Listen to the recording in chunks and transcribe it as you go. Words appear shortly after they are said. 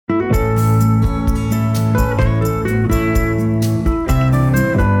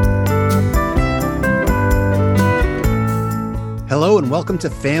and welcome to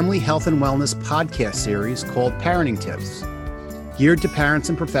Family Health and Wellness podcast series called Parenting Tips, geared to parents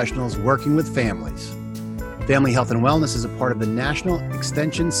and professionals working with families. Family Health and Wellness is a part of the National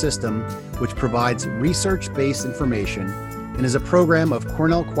Extension System, which provides research-based information and is a program of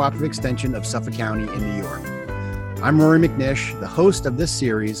Cornell Cooperative Extension of Suffolk County in New York. I'm Rory McNish, the host of this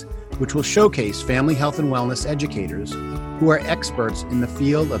series, which will showcase family health and wellness educators who are experts in the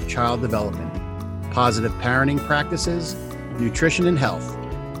field of child development, positive parenting practices, nutrition, and health.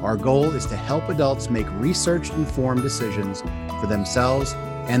 Our goal is to help adults make research-informed decisions for themselves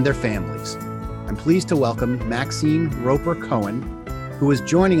and their families. I'm pleased to welcome Maxine Roper-Cohen, who is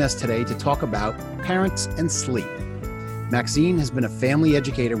joining us today to talk about parents and sleep. Maxine has been a family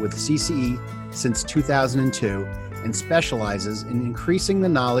educator with CCE since 2002 and specializes in increasing the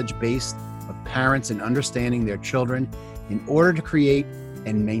knowledge base of parents in understanding their children in order to create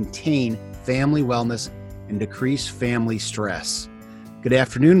and maintain family wellness and decrease family stress. Good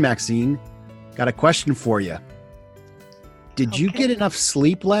afternoon, Maxine. Got a question for you. Did you get enough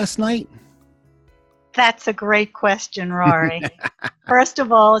sleep last night? That's a great question, Rory. First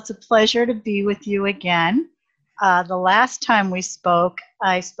of all, it's a pleasure to be with you again. The last time we spoke,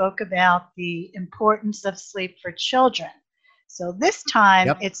 I spoke about the importance of sleep for children. So this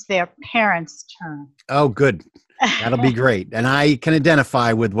time, It's their parents' turn. Oh, good. That'll be great. And I can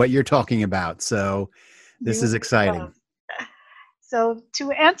identify with what you're talking about. So this is exciting. So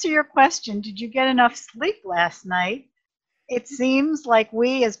to answer your question, did you get enough sleep last night? It seems like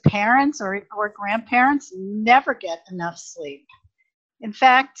we as parents or grandparents never get enough sleep. In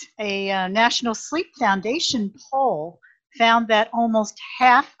fact, a National Sleep Foundation poll found that almost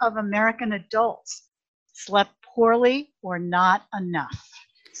half of American adults slept poorly or not enough.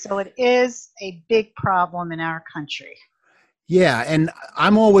 So it is a big problem in our country. Yeah, and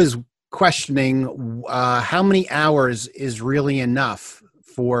I'm always questioning how many hours is really enough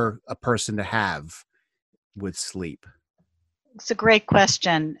for a person to have with sleep. It's a great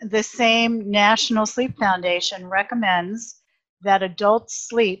question. The same National Sleep Foundation recommends that adults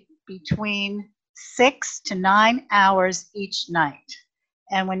sleep between 6 to 9 hours each night.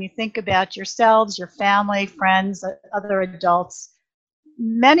 And when you think about yourselves, your family, friends, other adults,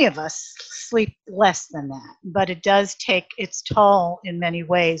 many of us sleep less than that, but it does take its toll in many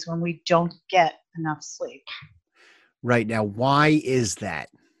ways when we don't get enough sleep. Right. Now, why is that?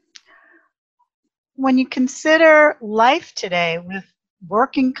 When you consider life today with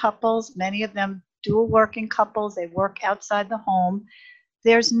working couples, many of them dual working couples, they work outside the home,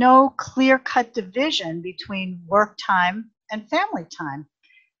 there's no clear-cut division between work time and family time.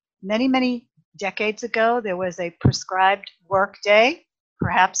 Many, many decades ago, there was a prescribed work day,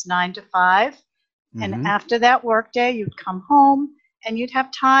 perhaps 9 to 5. Mm-hmm. And after that work day, you'd come home and you'd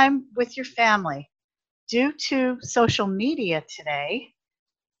have time with your family. Due to social media today,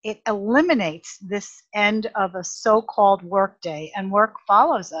 it eliminates this end of a so-called work day, and work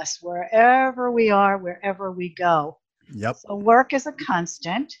follows us wherever we are, wherever we go. Yep. So work is a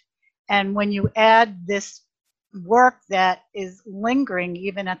constant, and when you add this work that is lingering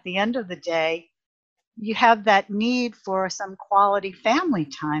even at the end of the day, you have that need for some quality family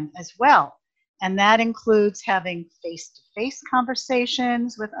time as well. And that includes having face-to-face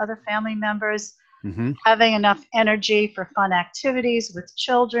conversations with other family members, mm-hmm. having enough energy for fun activities with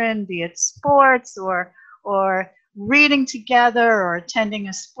children, be it sports or reading together or attending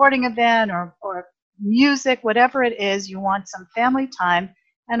a sporting event or music, whatever it is, you want some family time,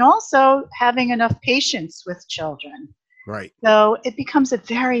 and also having enough patience with children. Right. So it becomes a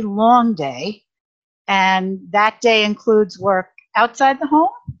very long day, and that day includes work outside the home,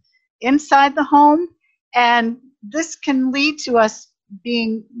 inside the home, and this can lead to us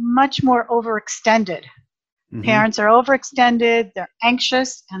being much more overextended. Mm-hmm. Parents are overextended, they're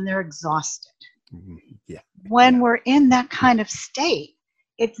anxious, and they're exhausted. Mm-hmm. Yeah. When we're in that kind of state,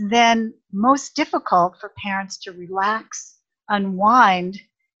 it's then most difficult for parents to relax, unwind,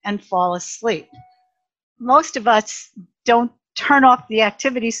 and fall asleep. Most of us don't turn off the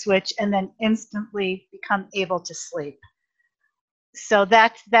activity switch and then instantly become able to sleep. So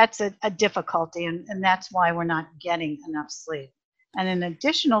that's a difficulty, and that's why we're not getting enough sleep. And an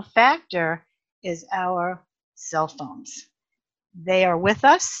additional factor is our cell phones. They are with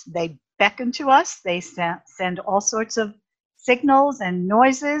us, they beckon to us, they send all sorts of signals and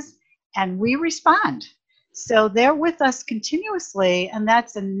noises, and we respond. So they're with us continuously, and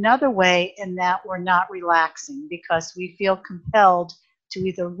that's another way in that we're not relaxing because we feel compelled to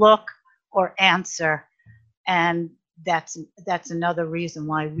either look or answer, and that's another reason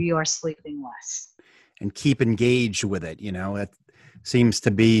why we are sleeping less. And keep engaged with it, you know. It seems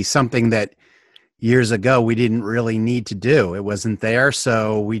to be something that years ago we didn't really need to do. It wasn't there,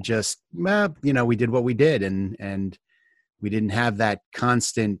 so we just, we did what we did, and we didn't have that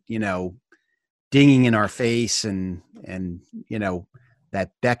constant, dinging in our face and that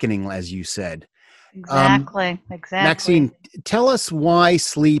beckoning, as you said. Exactly. Maxine, tell us why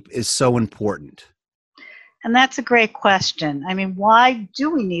sleep is so important. And that's a great question. I mean, why do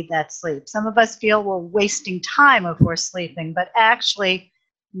we need that sleep? Some of us feel we're wasting time if we're sleeping, but actually,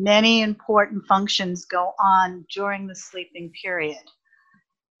 many important functions go on during the sleeping period.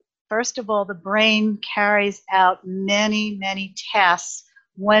 First of all, the brain carries out many, many tasks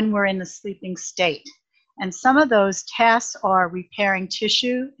when we're in the sleeping state. And some of those tasks are repairing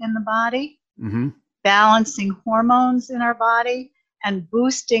tissue in the body, balancing hormones in our body, and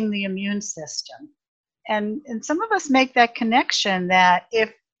boosting the immune system. And some of us make that connection that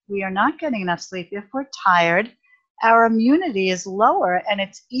if we are not getting enough sleep, if we're tired, our immunity is lower and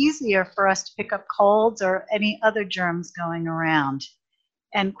it's easier for us to pick up colds or any other germs going around.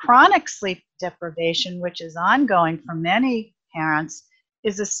 And chronic sleep deprivation, which is ongoing for many parents,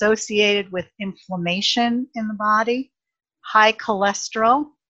 is associated with inflammation in the body, high cholesterol,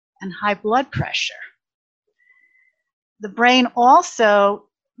 and high blood pressure. The brain also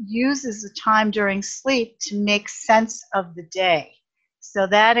uses the time during sleep to make sense of the day. So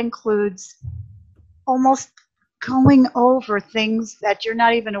that includes almost going over things that you're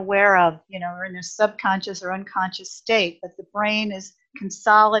not even aware of, or in a subconscious or unconscious state, but the brain is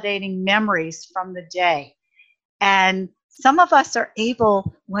consolidating memories from the day. And some of us are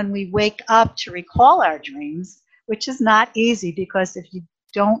able, when we wake up, to recall our dreams, which is not easy because if you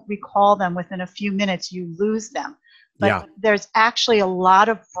don't recall them within a few minutes, you lose them. But there's actually a lot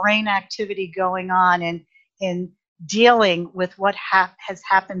of brain activity going on in dealing with what has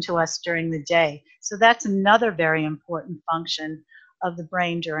happened to us during the day. So that's another very important function of the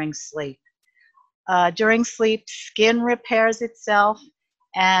brain during sleep. During sleep, skin repairs itself.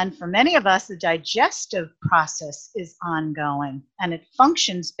 And for many of us, the digestive process is ongoing and it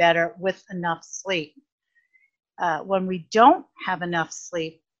functions better with enough sleep. When we don't have enough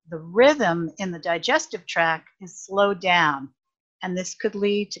sleep, the rhythm in the digestive tract is slowed down, and this could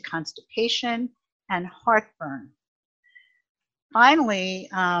lead to constipation and heartburn. Finally,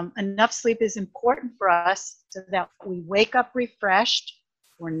 enough sleep is important for us so that we wake up refreshed,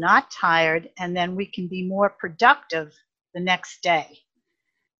 we're not tired, and then we can be more productive the next day.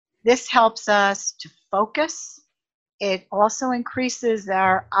 This helps us to focus. It also increases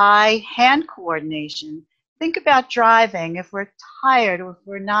our eye-hand coordination. Think about driving. If we're tired or if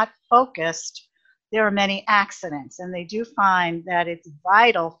we're not focused, there are many accidents, and they do find that it's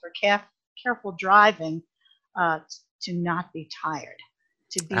vital for careful driving to not be tired,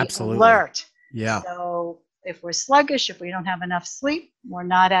 to be alert. Yeah. So if we're sluggish, if we don't have enough sleep, we're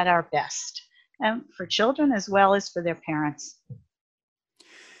not at our best. And for children as well as for their parents.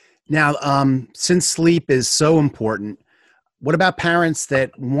 Now, since sleep is so important, what about parents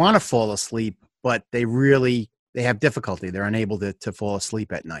that want to fall asleep, but they have difficulty? They're unable to fall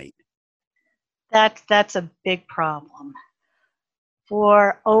asleep at night. That's a big problem.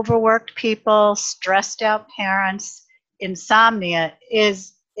 For overworked people, stressed out parents, insomnia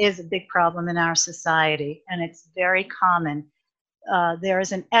is a big problem in our society, and it's very common. There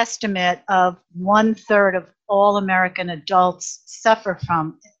is an estimate of 1/3 of all American adults suffer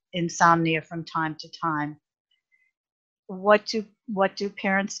from insomnia from time to time. What do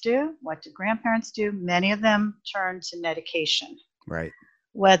parents do? What do grandparents do? Many of them turn to medication. Right.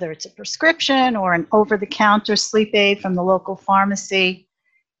 Whether it's a prescription or an over-the-counter sleep aid from the local pharmacy.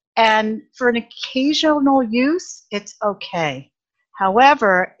 And for an occasional use, it's okay.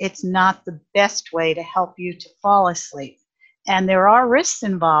 However, it's not the best way to help you to fall asleep. And there are risks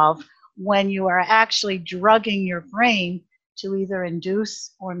involved when you are actually drugging your brain to either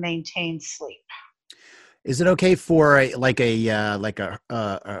induce or maintain sleep. Is it okay for a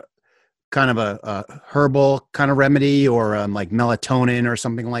kind of a herbal kind of remedy, or like melatonin or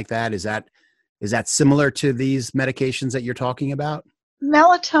something like that? Is that similar to these medications that you're talking about?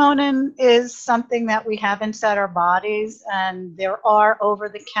 Melatonin is something that we have inside our bodies, and there are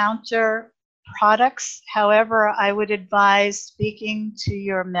over-the-counter products. However, I would advise speaking to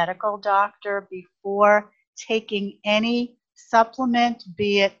your medical doctor before taking any supplement,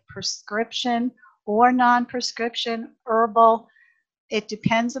 be it prescription or non-prescription, herbal. It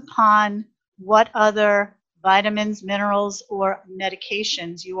depends upon what other vitamins, minerals, or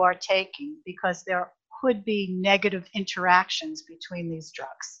medications you are taking, because there could be negative interactions between these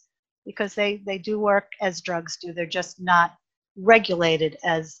drugs, because they do work as drugs do. They're just not regulated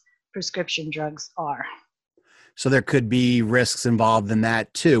as prescription drugs are. So there could be risks involved in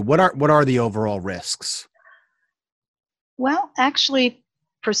that too. What are the overall risks? Well, actually,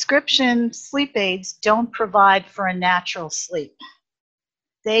 prescription sleep aids don't provide for a natural sleep.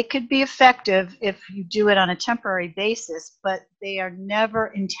 They could be effective if you do it on a temporary basis, but they are never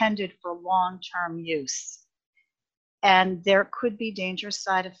intended for long-term use. And there could be dangerous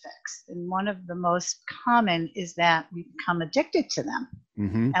side effects. And one of the most common is that we become addicted to them.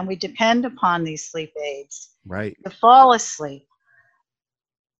 Mm-hmm. And we depend upon these sleep aids Right. to fall asleep.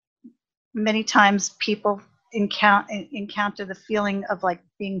 Many times people encounter the feeling of like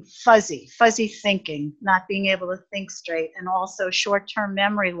being fuzzy thinking, not being able to think straight, and also short-term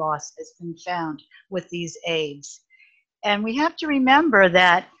memory loss has been found with these aids. And we have to remember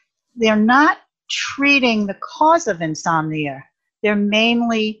that they're not treating the cause of insomnia. They're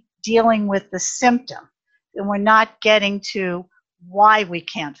mainly dealing with the symptom, and we're not getting to why we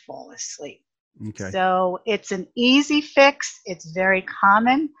can't fall asleep. Okay. So it's an easy fix. It's very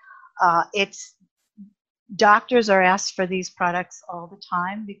common. Doctors are asked for these products all the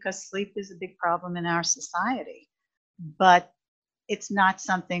time because sleep is a big problem in our society. But it's not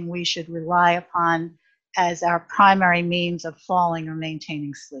something we should rely upon as our primary means of falling or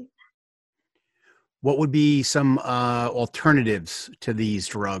maintaining sleep. What would be some alternatives to these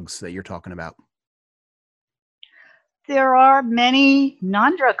drugs that you're talking about? There are many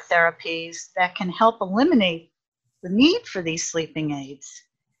non-drug therapies that can help eliminate the need for these sleeping aids.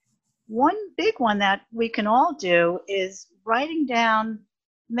 One big one that we can all do is writing down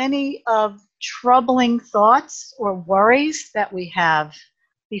many of troubling thoughts or worries that we have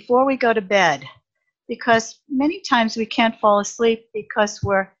before we go to bed, because many times we can't fall asleep because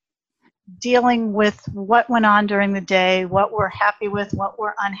we're dealing with what went on during the day, what we're happy with, what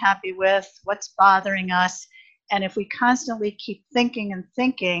we're unhappy with, what's bothering us. And if we constantly keep thinking and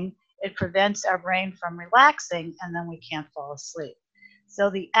thinking, it prevents our brain from relaxing, and then we can't fall asleep. So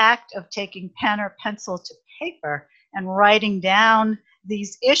the act of taking pen or pencil to paper and writing down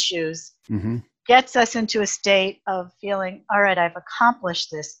these issues Mm-hmm. gets us into a state of feeling, all right, I've accomplished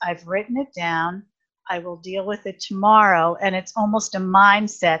this. I've written it down. I will deal with it tomorrow. And it's almost a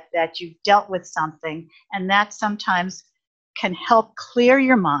mindset that you've dealt with something. And that sometimes can help clear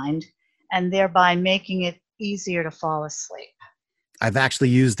your mind and thereby making it easier to fall asleep. I've actually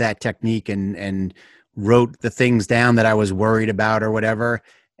used that technique and wrote the things down that I was worried about or whatever.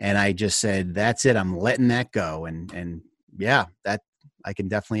 And I just said, that's it. I'm letting that go. And yeah, that I can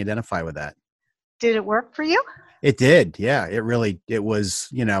definitely identify with that. Did it work for you? It did. Yeah, it was,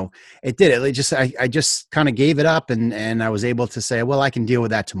 it did. I just kind of gave it up and I was able to say, well, I can deal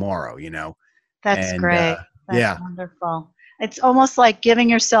with that tomorrow, That's and, great. That's yeah, wonderful. It's almost like giving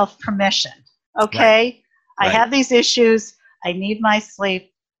yourself permission. Okay, I right. have these issues. I need my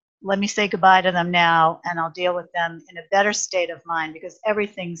sleep. Let me say goodbye to them now, and I'll deal with them in a better state of mind, because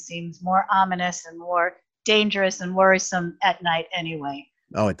everything seems more ominous and more dangerous and worrisome at night anyway.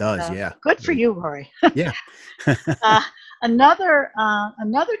 Oh, it does. So, Yeah. good for you, Rory. Yeah. Another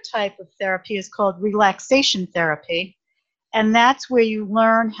type of therapy is called relaxation therapy, and that's where you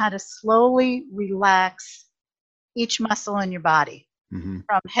learn how to slowly relax each muscle in your body Mm-hmm.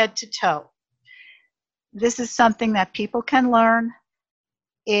 from head to toe. This is something that people can learn.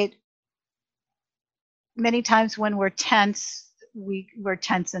 Many times when we're tense, we're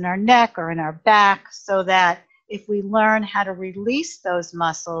tense in our neck or in our back, so that if we learn how to release those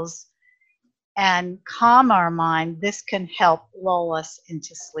muscles and calm our mind, this can help lull us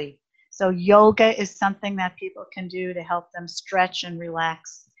into sleep. So yoga is something that people can do to help them stretch and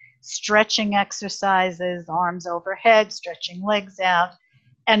relax. Stretching exercises, arms overhead, stretching legs out,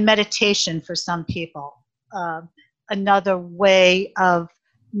 and meditation for some people. Another way of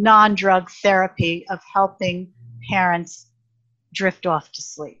non-drug therapy of helping parents drift off to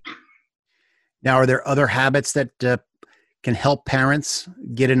sleep. Now, are there other habits that can help parents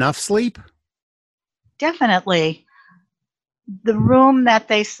get enough sleep? Definitely. The room that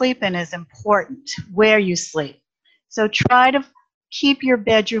they sleep in is important, where you sleep. So try to keep your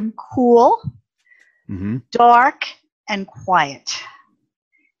bedroom cool, Mm-hmm. dark, and quiet.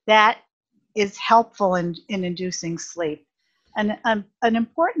 That is helpful in inducing sleep. And an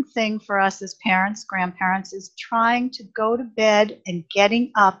important thing for us as parents, grandparents, is trying to go to bed and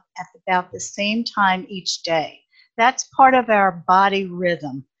getting up at about the same time each day. That's part of our body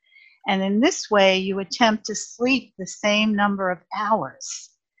rhythm. And in this way, you attempt to sleep the same number of hours.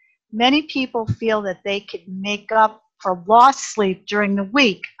 Many people feel that they could make up for lost sleep during the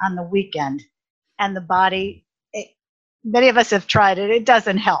week on the weekend. And the body, many of us have tried it, it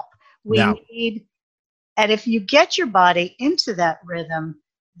doesn't help. No. And if you get your body into that rhythm,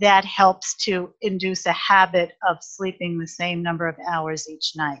 that helps to induce a habit of sleeping the same number of hours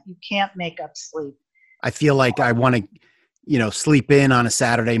each night. You can't make up sleep. I feel like I want to, sleep in on a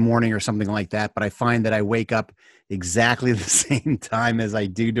Saturday morning or something like that, but I find that I wake up exactly the same time as I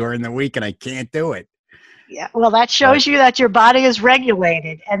do during the week, and I can't do it. Yeah, well, that shows you that your body is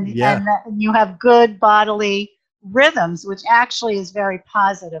regulated, and that you have good bodily rhythms, which actually is very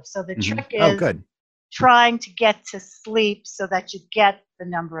positive. So the trick is good. trying to get to sleep so that you get the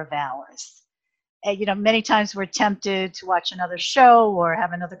number of hours. And, many times we're tempted to watch another show or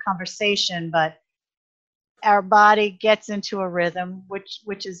have another conversation, but our body gets into a rhythm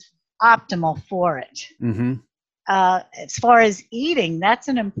which is optimal for it. Mm-hmm. As far as eating, that's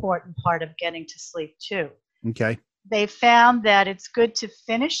an important part of getting to sleep too. Okay. They found that it's good to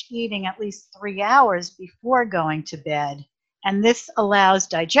finish eating at least 3 hours before going to bed, and this allows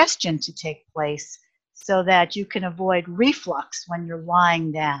digestion to take place so that you can avoid reflux when you're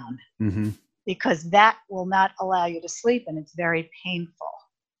lying down, because that will not allow you to sleep, and it's very painful.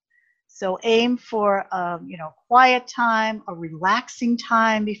 So aim for quiet time, a relaxing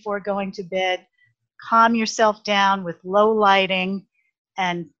time before going to bed. Calm yourself down with low lighting,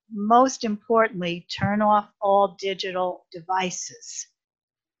 and most importantly, turn off all digital devices.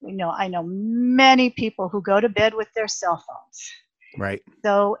 I know many people who go to bed with their cell phones. Right.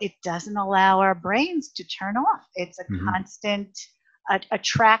 So it doesn't allow our brains to turn off. It's a constant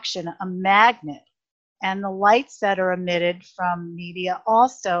attraction, a magnet. And the lights that are emitted from media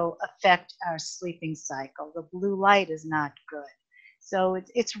also affect our sleeping cycle. The blue light is not good. So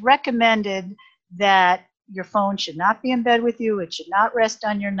it's recommended that your phone should not be in bed with you. It should not rest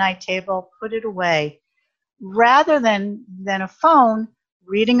on your night table. Put it away. Rather than a phone,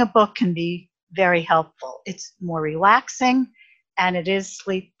 reading a book can be very helpful. It's more relaxing, and it is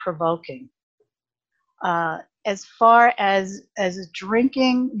sleep provoking. As far as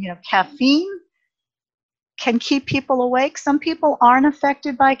drinking, caffeine can keep people awake. Some people aren't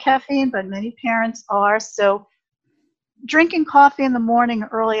affected by caffeine, but many parents are. So drinking coffee in the morning or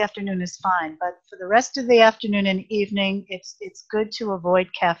early afternoon is fine, but for the rest of the afternoon and evening, it's good to avoid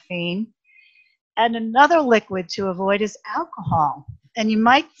caffeine. And another liquid to avoid is alcohol. And you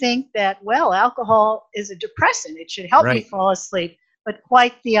might think that, well, alcohol is a depressant. It should help you fall asleep, but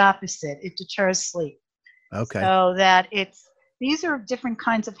quite the opposite. It deters sleep. Okay. So that these are different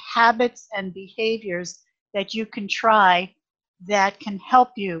kinds of habits and behaviors that you can try that can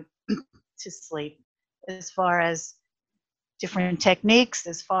help you to sleep, as far as different techniques,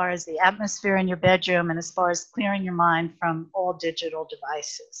 as far as the atmosphere in your bedroom, and as far as clearing your mind from all digital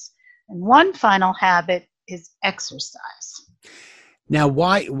devices. And one final habit is exercise. Now,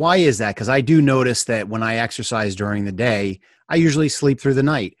 why is that? Because I do notice that when I exercise during the day, I usually sleep through the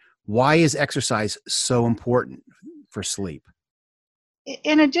night. Why is exercise so important for sleep?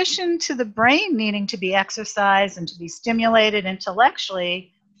 In addition to the brain needing to be exercised and to be stimulated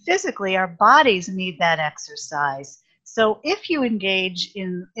intellectually, physically, our bodies need that exercise. So if you engage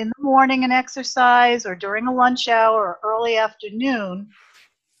in the morning in exercise, or during a lunch hour or early afternoon,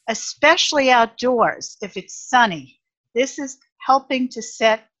 especially outdoors, if it's sunny, this is helping to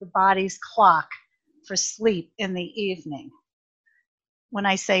set the body's clock for sleep in the evening. When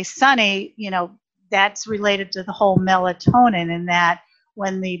I say sunny, that's related to the whole melatonin, in that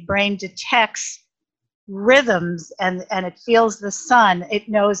when the brain detects rhythms and it feels the sun, it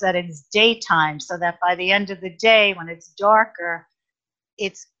knows that it's daytime, so that by the end of the day, when it's darker,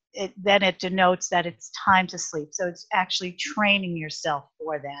 then it denotes that it's time to sleep. So it's actually training yourself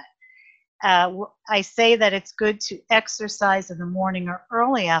for that. I say that it's good to exercise in the morning or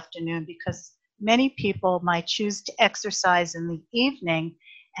early afternoon, because many people might choose to exercise in the evening,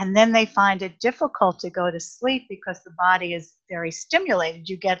 and then they find it difficult to go to sleep because the body is very stimulated.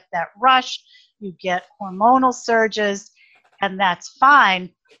 You get that rush, you get hormonal surges, and that's fine,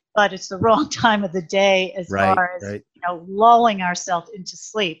 but it's the wrong time of the day as far as lulling ourselves into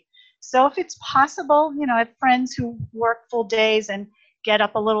sleep. So if it's possible, I have friends who work full days and get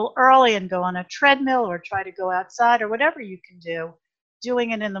up a little early and go on a treadmill or try to go outside or whatever you can do.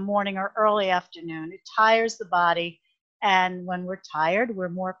 Doing it in the morning or early afternoon, it tires the body, and when we're tired, we're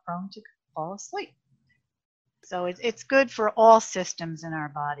more prone to fall asleep. So it's good for all systems in our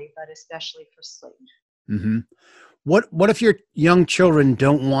body, but especially for sleep. Mm-hmm. What if your young children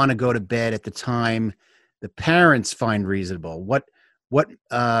don't want to go to bed at the time the parents find reasonable? This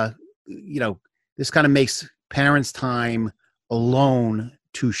kind of makes parents' time alone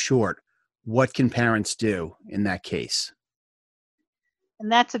too short. What can parents do in that case?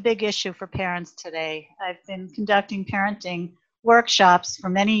 And that's a big issue for parents today. I've been conducting parenting workshops for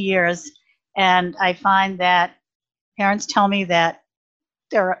many years, and I find that parents tell me that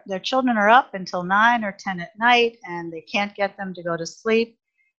their children are up until 9 or 10 at night and they can't get them to go to sleep.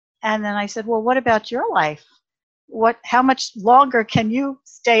 And then I said, well, what about your life? How much longer can you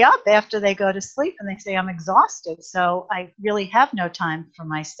stay up after they go to sleep? And they say, I'm exhausted, so I really have no time for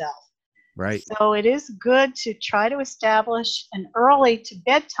myself. Right. So it is good to try to establish an early to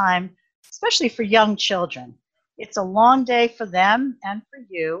bedtime, especially for young children. It's a long day for them and for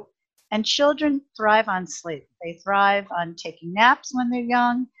you. And children thrive on sleep. They thrive on taking naps when they're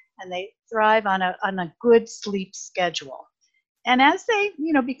young, and they thrive on a good sleep schedule. And as they,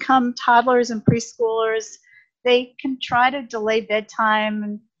 become toddlers and preschoolers, they can try to delay bedtime,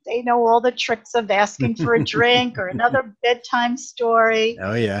 and they know all the tricks of asking for a drink or another bedtime story.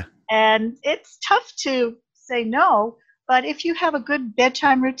 Oh, yeah. And it's tough to say no, but if you have a good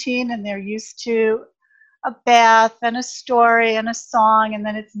bedtime routine and they're used to a bath and a story and a song, and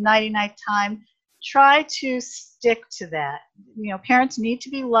then it's nighty-night time, try to stick to that. Parents need to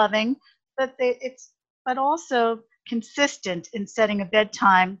be loving, but also consistent in setting a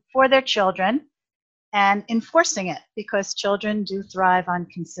bedtime for their children and enforcing it, because children do thrive on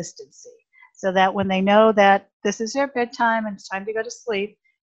consistency. So that when they know that this is their bedtime and it's time to go to sleep,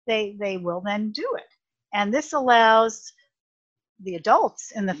 they will then do it. And this allows the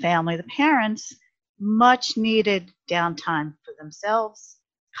adults in the family, the parents, much needed downtime for themselves,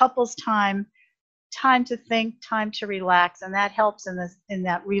 couples time to think, time to relax, and that helps in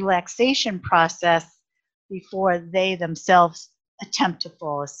that relaxation process before they themselves attempt to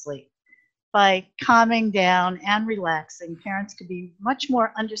fall asleep. By calming down and relaxing, parents could be much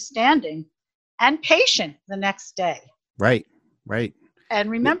more understanding and patient the next day. Right.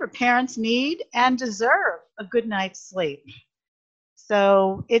 And remember, parents need and deserve a good night's sleep.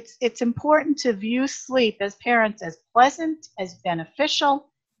 So it's important to view sleep as parents as pleasant, as beneficial,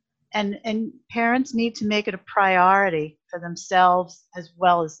 and parents need to make it a priority for themselves as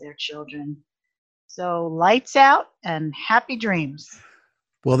well as their children. So lights out and happy dreams.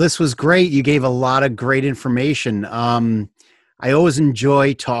 Well, this was great. You gave a lot of great information. I always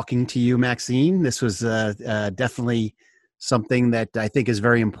enjoy talking to you, Maxine. This was definitely something that I think is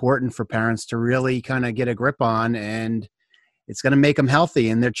very important for parents to really kind of get a grip on, and it's going to make them healthy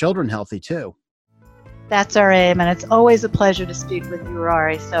and their children healthy too. That's our aim, and it's always a pleasure to speak with you,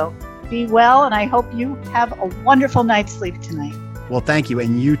 Rory. So be well, and I hope you have a wonderful night's sleep tonight. Well, thank you,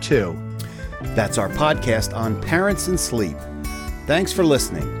 and you too. That's our podcast on parents and sleep. Thanks for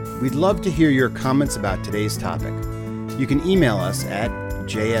listening. We'd love to hear your comments about today's topic. You can email us at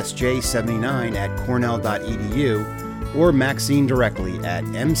jsj79@cornell.edu or Maxine directly at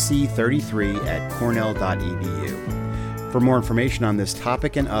mc33@cornell.edu. For more information on this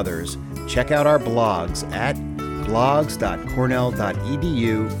topic and others, check out our blogs at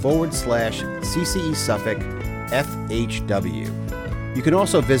blogs.cornell.edu/CCE Suffolk FHW. You can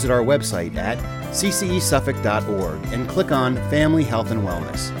also visit our website at ccesuffolk.org and click on Family Health and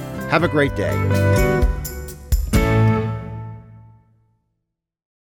Wellness. Have a great day.